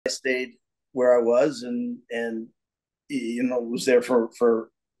stayed where I was, and was there to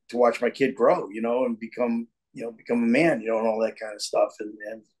watch my kid grow, and become a man, and all that kind of stuff,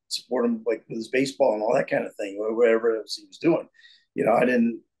 and support him like with his baseball and all that kind of thing, or whatever else he was doing. I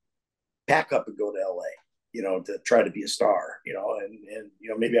didn't pack up and go to LA, to try to be a star, and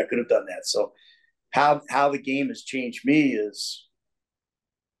maybe I could have done that. So how the game has changed me is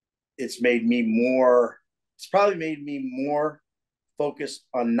it's probably made me more focused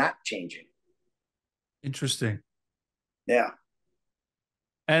on not changing. Interesting. Yeah.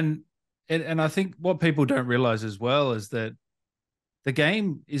 And I think what people don't realize as well is that the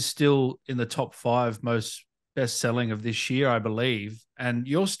game is still in the top 5 most best selling of this year, I believe. And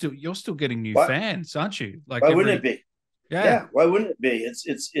you're still getting new What? fans, aren't you? Like Why wouldn't it be? yeah. Yeah, why wouldn't it be?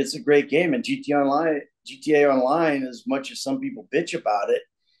 It's a great game, and GTA Online, as much as some people bitch about it,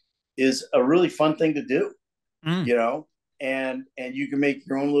 is a really fun thing to do. Mm. You know, and you can make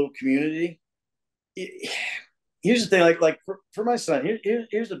your own little community. Here's the thing, like for my son,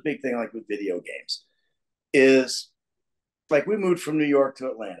 here's the big thing, like with video games, is like we moved from New York to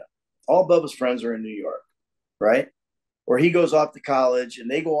Atlanta. All Bubba's friends are in New York, right? Or he goes off to college, and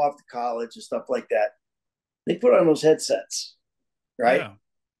they go off to college and stuff like that. They put on those headsets, right? Yeah.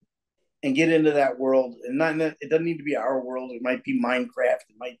 And get into that world. And not it doesn't need to be our world. It might be Minecraft.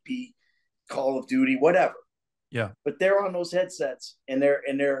 It might be Call of Duty, whatever. Yeah. But they're on those headsets, and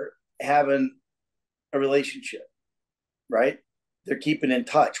they're having a relationship, right? They're keeping in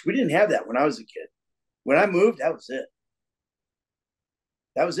touch. We didn't have that when I was a kid. When I moved, that was it.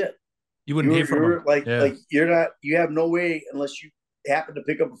 That was it. You wouldn't hear from them. Yeah. You have no way, unless you happen to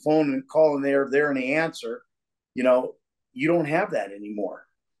pick up a phone and call, and they're there and they answer. You don't have that anymore.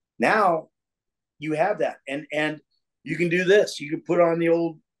 Now you have that, and you can do this. You can put on the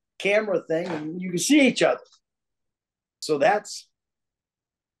old camera thing, and you can see each other. So that's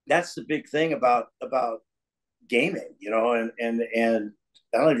the big thing about gaming, and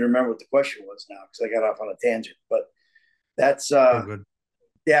I don't even remember what the question was now, because I got off on a tangent. But that's Oh, good.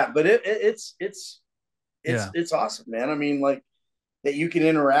 yeah, but it's Yeah. it's awesome, man. I mean, like, that you can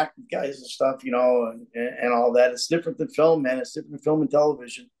interact with guys and stuff, and all that. It's different than film, man. It's different than film and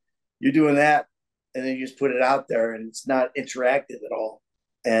television. You're doing that, and then you just put it out there, and it's not interactive at all.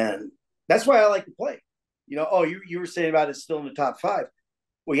 And that's why I like to play. Oh, you were saying about it's still in the top 5.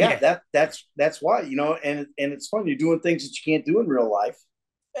 Well, yeah, Yeah. that's why, and it's fun. You're doing things that you can't do in real life.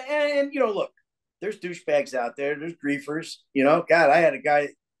 And look, there's douchebags out there. There's griefers. God, I had a guy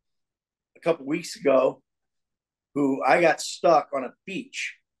a couple weeks ago who I got stuck on a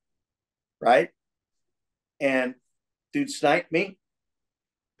beach, right? And dude sniped me.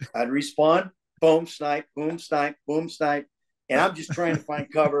 I'd respawn, boom, snipe, boom, snipe, boom, snipe. And I'm just trying to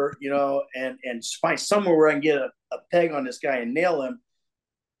find cover, and find somewhere where I can get a peg on this guy and nail him.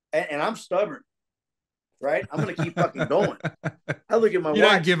 And I'm stubborn, right? I'm gonna keep fucking going. I look at my You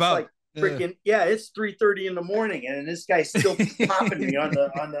watch. don't give it's up. like freaking it's 3:30 in the morning, and this guy's still popping me on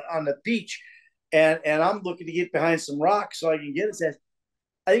the beach, and I'm looking to get behind some rocks so I can get his ass.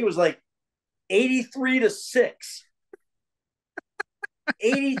 I think it was like 83-6.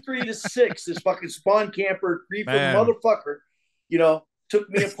 83-6. This fucking spawn camper, griefer Man. motherfucker, took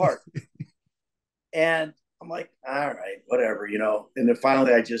me apart. And I'm like, all right, whatever, And then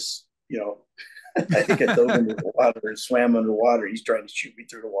finally, I just, I think I dove into the water and swam underwater. He's trying to shoot me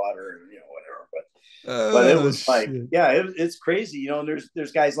through the water, and whatever. But it Oh, was like, shit. yeah, it's crazy. And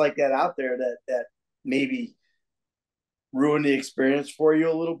there's guys like that out there that maybe ruin the experience for you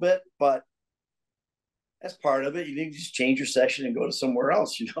a little bit, but that's part of it. You need to just change your session and go to somewhere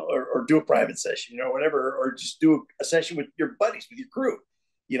else, or do a private session, whatever, or just do a session with your buddies, with your crew,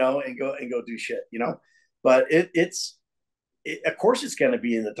 and go do shit, But of course it's going to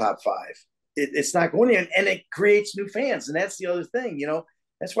be in the top 5. It's not going to, and it creates new fans, and that's the other thing,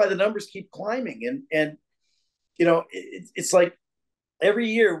 That's why the numbers keep climbing, and it's like every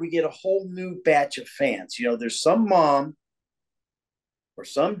year we get a whole new batch of fans. There's some mom or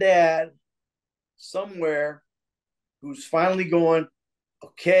some dad somewhere who's finally going,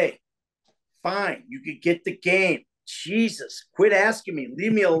 okay, fine, you could get the game. Jesus, quit asking me.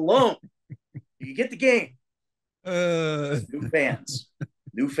 Leave me alone. You can get the game. New fans,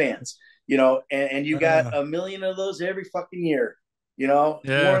 new fans. And you got a million of those every fucking year. Yeah.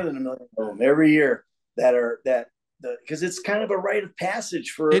 More than a million of them every year because it's kind of a rite of passage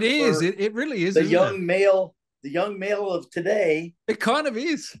It for is. It really is, the isn't it? young male of today. It kind of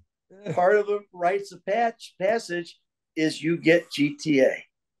is. Part of the rites of passage is you get GTA,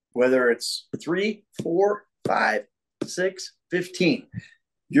 whether it's 3, 4, 5, 6, 15.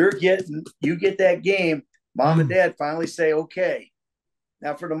 You get that game. Mom and dad finally say, okay,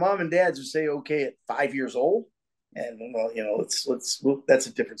 Now, for the mom and dads who say okay at 5 years old, and well, that's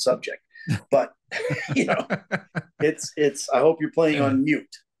a different subject. But it's. I hope you're playing on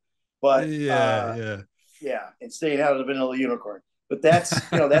mute. But yeah. Yeah, and staying out of the vanilla unicorn. But that's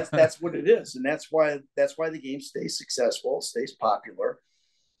what it is, and that's why the game stays successful, stays popular,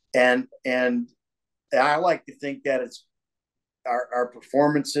 and I like to think that it's our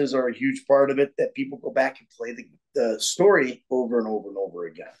performances are a huge part of it. That people go back and play the story over and over and over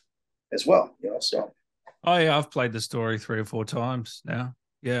again, as well. So. Oh yeah, I've played the story 3 or 4 times now.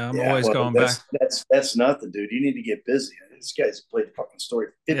 Yeah, I'm Yeah, always well, going back. That's nothing, dude. You need to get busy. This guy's played the fucking story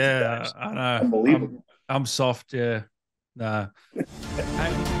 50 times. I know. Unbelievable. I'm soft. Yeah. No.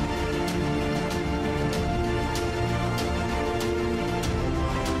 Hey.